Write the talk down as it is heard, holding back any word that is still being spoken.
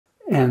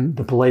And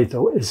the blade,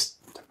 though, is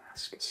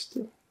Damascus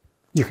steel.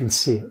 You can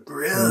see it.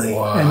 Really?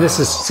 Wow. And this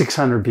is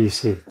 600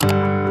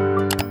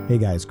 BC. Hey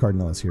guys,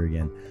 Cardinellis here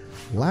again.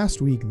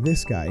 Last week,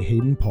 this guy,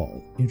 Hayden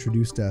Paul,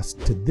 introduced us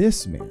to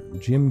this man,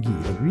 Jim Gee,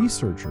 the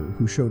researcher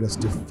who showed us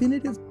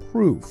definitive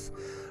proof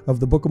of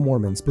the Book of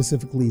Mormon,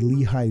 specifically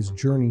Lehi's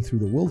journey through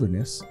the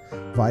wilderness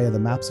via the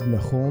maps of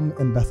Nahum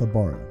and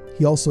Bethabara.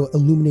 He also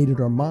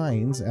illuminated our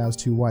minds as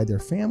to why their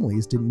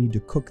families didn't need to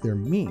cook their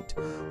meat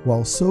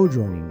while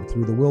sojourning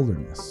through the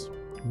wilderness.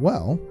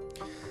 Well,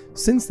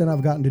 since then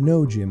I've gotten to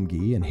know Jim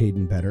Gee and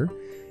Hayden better,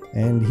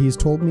 and he's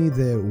told me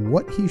that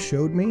what he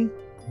showed me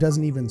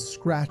doesn't even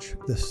scratch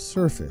the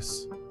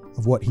surface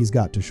of what he's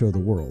got to show the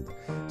world.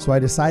 So I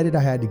decided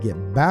I had to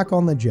get back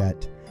on the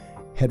jet,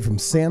 head from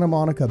Santa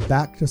Monica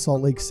back to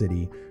Salt Lake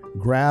City,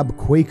 grab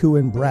Kwaku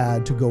and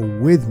Brad to go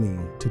with me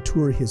to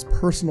tour his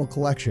personal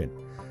collection.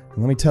 And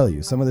let me tell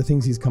you, some of the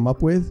things he's come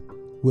up with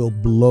will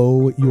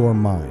blow your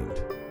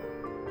mind.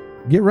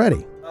 Get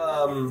ready.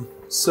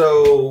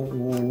 So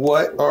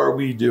what are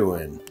we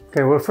doing?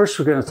 Okay, well, first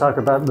we're going to talk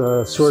about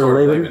the Sword of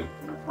Laban.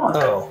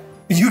 Oh,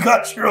 you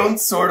got your own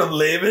Sword of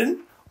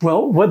Laban?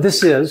 Well, what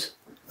this is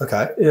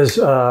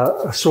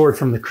a sword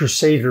from the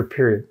Crusader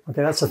period.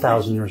 Okay, that's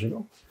 1,000 years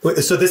ago. Wait,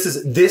 so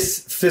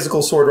this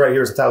physical sword right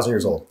here is 1,000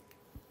 years old?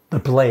 The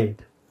blade,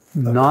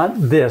 not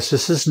this.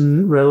 This is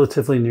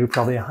relatively new,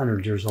 probably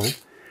 100 years old.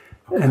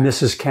 Okay. And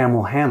this is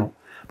camel handle.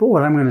 But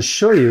what I'm going to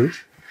show you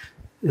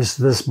is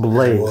this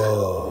blade.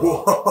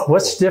 Whoa.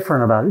 What's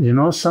different about it? You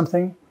notice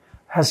something? It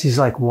has these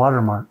like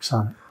watermarks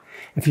on it.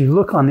 If you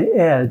look on the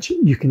edge,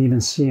 you can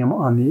even see them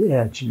on the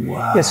edge.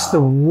 Wow. It's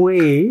the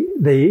way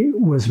they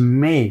was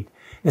made.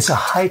 It's a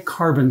high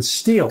carbon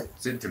steel.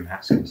 Is it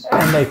Damascus?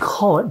 And they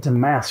call it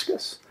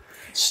Damascus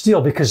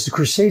steel because the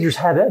Crusaders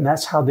had it, and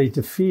that's how they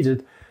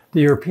defeated the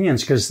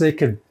Europeans, because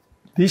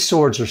these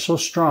swords are so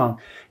strong,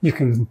 you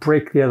can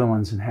break the other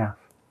ones in half.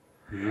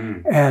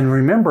 And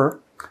remember,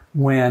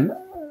 when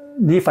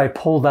Nephi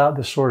pulled out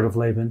the Sword of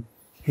Laban,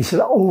 he said,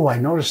 oh, I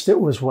noticed it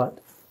was what?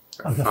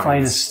 Of the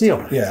finest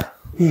steel. Yeah.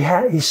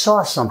 He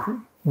saw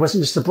something. It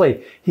wasn't just a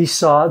blade. He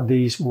saw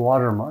these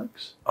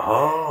watermarks.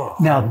 Oh.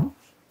 Now,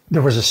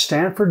 there was a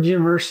Stanford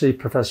University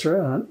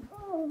professor,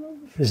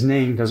 his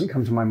name doesn't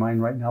come to my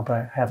mind right now, but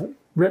I have it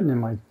written in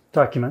my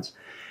documents,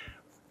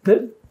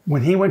 that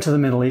when he went to the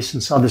Middle East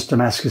and saw this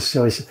Damascus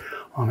steel, he said,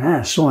 oh man,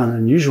 it's so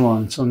unusual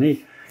and so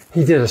neat.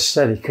 He did a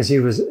study because he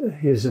was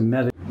a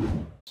medic.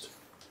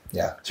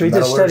 Yeah. So he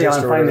did a study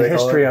on finding the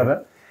history of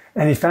it,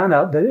 and he found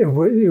out that it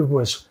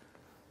was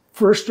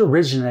first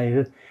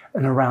originated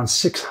in around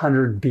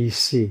 600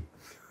 BC.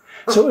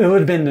 So it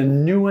would have been the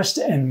newest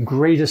and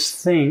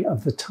greatest thing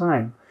of the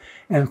time.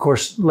 And of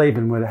course,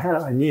 Laban would have had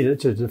it. I needed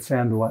to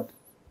defend what?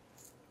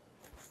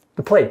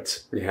 The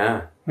plates.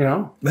 Yeah. You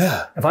know?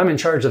 Yeah. If I'm in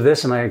charge of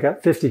this and I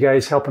got 50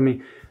 guys helping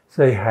me,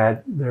 they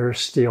had their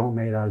steel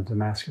made out of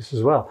Damascus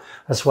as well.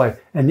 That's why,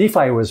 and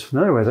Nephi was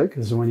familiar with it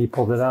because when he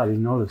pulled it out, he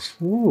noticed,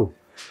 ooh,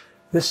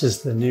 this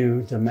is the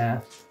new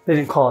Damascus. They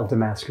didn't call it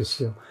Damascus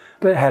steel,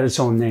 but it had its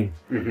own name.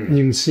 And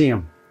you can see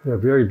them. They're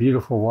very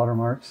beautiful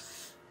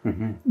watermarks.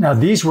 Now,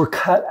 these were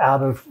cut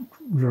out of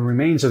the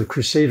remains of the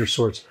Crusader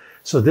swords.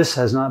 So this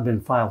has not been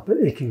filed, but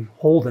it can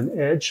hold an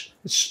edge.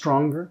 It's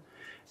stronger.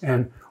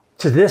 And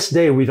to this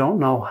day, we don't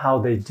know how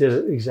they did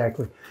it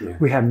exactly. Yeah.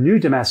 We have new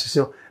Damascus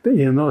steel, but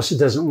you'll notice it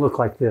doesn't look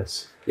like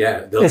this.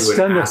 Yeah, they'll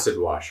do an acid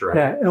wash, right?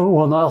 Yeah,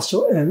 well,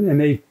 also, and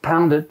they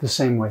pound it the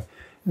same way.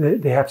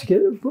 They have to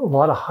get a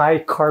lot of high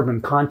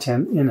carbon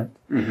content in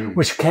it,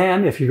 which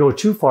can, if you go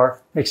too far,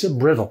 makes it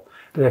brittle.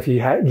 But if you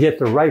get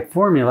the right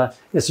formula,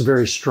 it's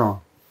very strong.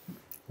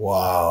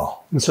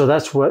 Wow. And so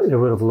that's what it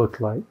would have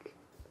looked like.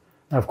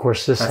 Now, of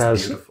course, this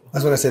has... Beautiful. I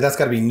was going to say, that's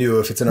got to be new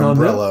if it's an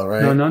umbrella,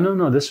 right?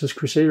 No. This was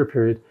Crusader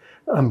period.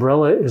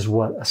 Umbrella is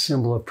what? A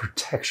symbol of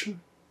protection.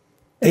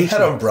 They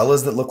had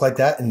umbrellas that looked like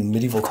that in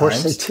medieval times? Of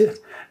course they did.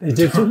 They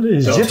did in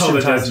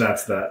Egyptian times.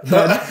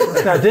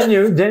 Now, didn't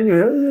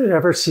you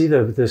ever see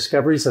the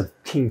discoveries of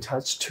King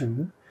Tut's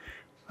tomb?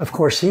 Of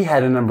course, he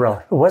had an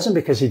umbrella. It wasn't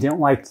because he didn't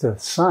like the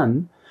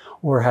sun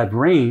or had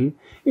rain.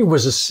 It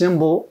was a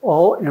symbol.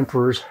 All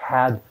emperors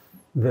had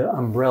the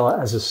umbrella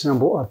as a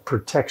symbol of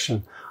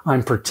protection.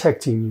 I'm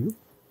protecting you.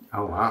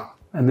 Oh, wow.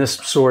 And this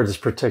sword is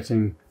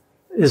protecting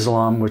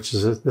Islam, which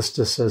is, this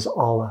just says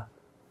Allah.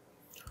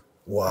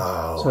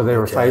 Wow. So they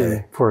were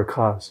fighting for a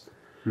cause.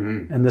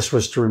 And this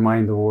was to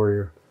remind the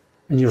warrior.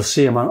 And you'll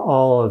see them on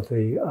all of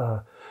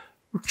the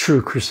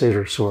true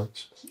Crusader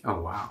swords.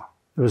 Oh, wow.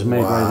 It was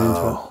made right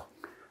into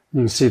it. You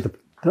can see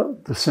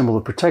the symbol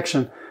of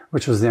protection,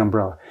 which was the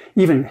umbrella.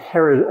 Even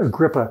Herod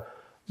Agrippa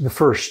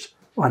I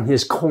on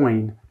his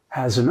coin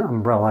has an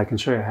umbrella. I can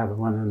show you. I have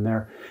one in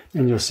there.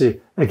 And you'll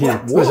see,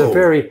 again, it was a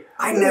very...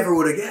 I never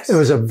would have guessed. It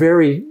was a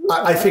very...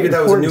 I figured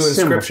that was a new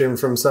inscription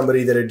from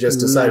somebody that had just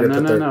decided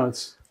to put their...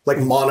 It's like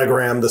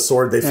monogram the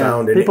sword they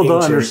found in people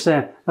ancient... don't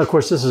understand. Of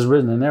course, this is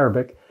written in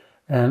Arabic,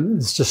 and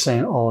it's just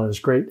saying Allah is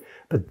great.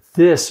 But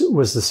this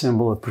was the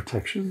symbol of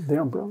protection,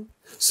 the umbrella.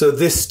 So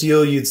this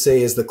steel, you'd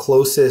say, is the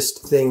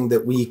closest thing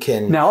that we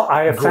can now,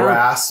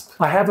 grasp?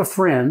 I have a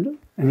friend,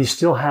 and he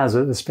still has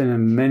it, that's been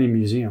in many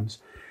museums,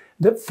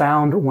 that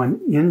found one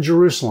in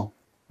Jerusalem,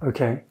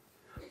 okay?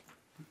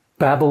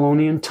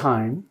 Babylonian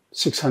time,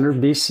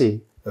 600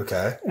 BC.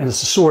 Okay. And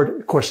it's a sword.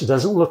 Of course, it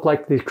doesn't look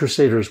like the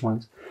Crusaders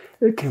ones.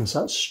 It comes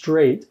out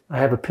straight. I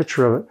have a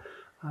picture of it.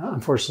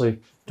 Unfortunately,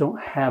 don't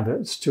have it.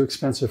 It's too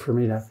expensive for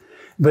me to have.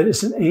 But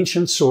it's an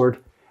ancient sword,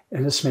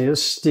 and it's made of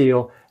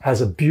steel,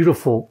 has a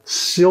beautiful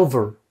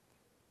silver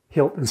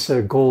hilt instead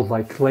of gold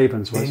like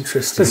Laban's was.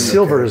 Interesting. But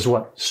silver is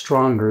what?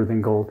 Stronger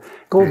than gold.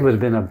 Gold would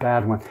have been a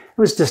bad one. It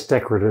was just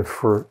decorative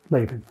for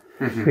Laban.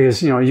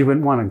 Because, you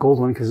wouldn't want a gold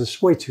one because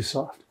it's way too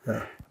soft.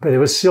 Yeah. But it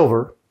was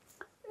silver.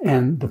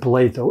 And the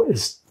blade, though,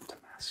 is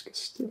Damascus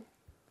steel.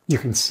 You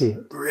can see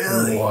it.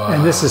 Really? Wow.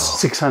 And this is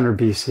 600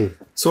 BC.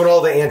 So when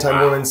all the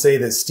anti-Mormons say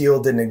that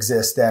steel didn't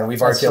exist then,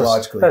 we've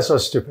archaeologically... That's so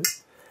stupid.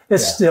 It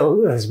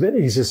still has been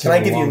existing.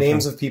 Can I give you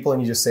names of people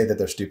and you just say that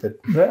they're stupid?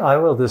 I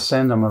will just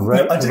send them a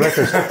record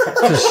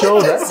to show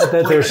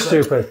that they're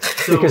stupid.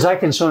 Because I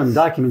can show them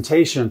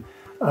documentation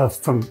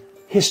from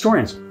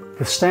historians.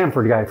 The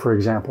Stanford guy, for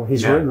example,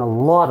 he's written a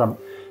lot of...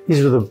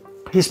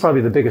 He's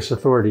probably the biggest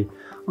authority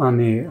on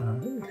the...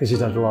 because he's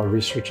done a lot of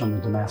research on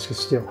the Damascus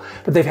steel.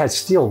 But they've had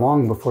steel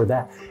long before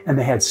that. And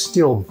they had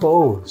steel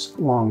bows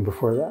long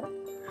before that.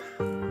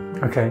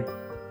 Okay?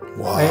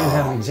 Wow. I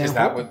have an example. Is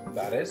that what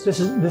that is? This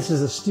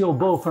is a steel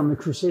bow from the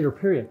Crusader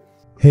period.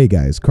 Hey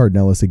guys,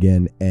 Cardinellis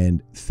again,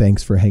 and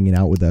thanks for hanging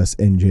out with us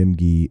and Jim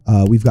Gee.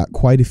 We've got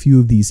quite a few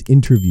of these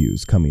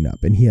interviews coming up,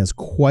 and he has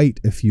quite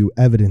a few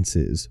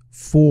evidences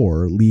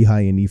for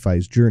Lehi and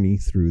Nephi's journey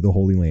through the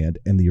Holy Land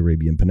and the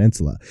Arabian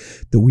Peninsula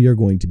that we are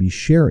going to be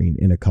sharing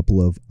in a couple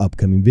of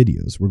upcoming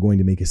videos. We're going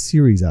to make a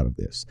series out of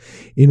this.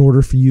 In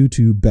order for you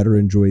to better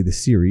enjoy the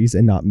series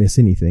and not miss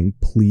anything,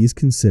 please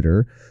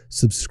consider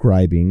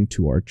subscribing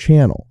to our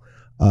channel.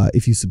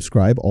 If you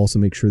subscribe, also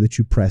make sure that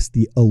you press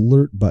the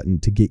alert button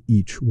to get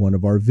each one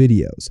of our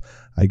videos.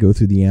 I go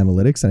through the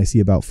analytics and I see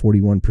about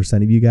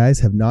 41% of you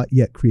guys have not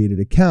yet created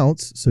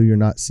accounts, so you're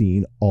not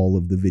seeing all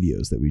of the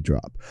videos that we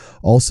drop.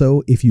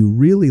 Also, if you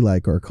really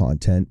like our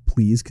content,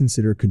 please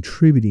consider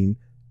contributing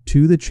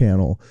to the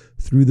channel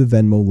through the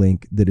Venmo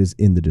link that is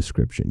in the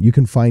description. You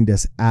can find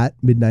us at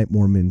Midnight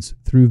Mormons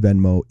through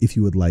Venmo if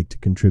you would like to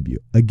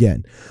contribute.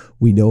 Again,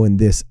 we know in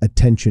this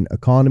attention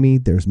economy,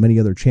 there's many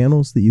other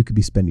channels that you could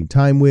be spending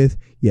time with,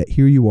 yet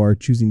here you are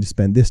choosing to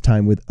spend this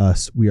time with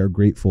us. We are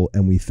grateful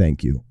and we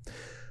thank you.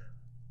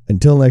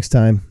 Until next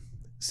time,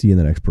 see you in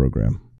the next program.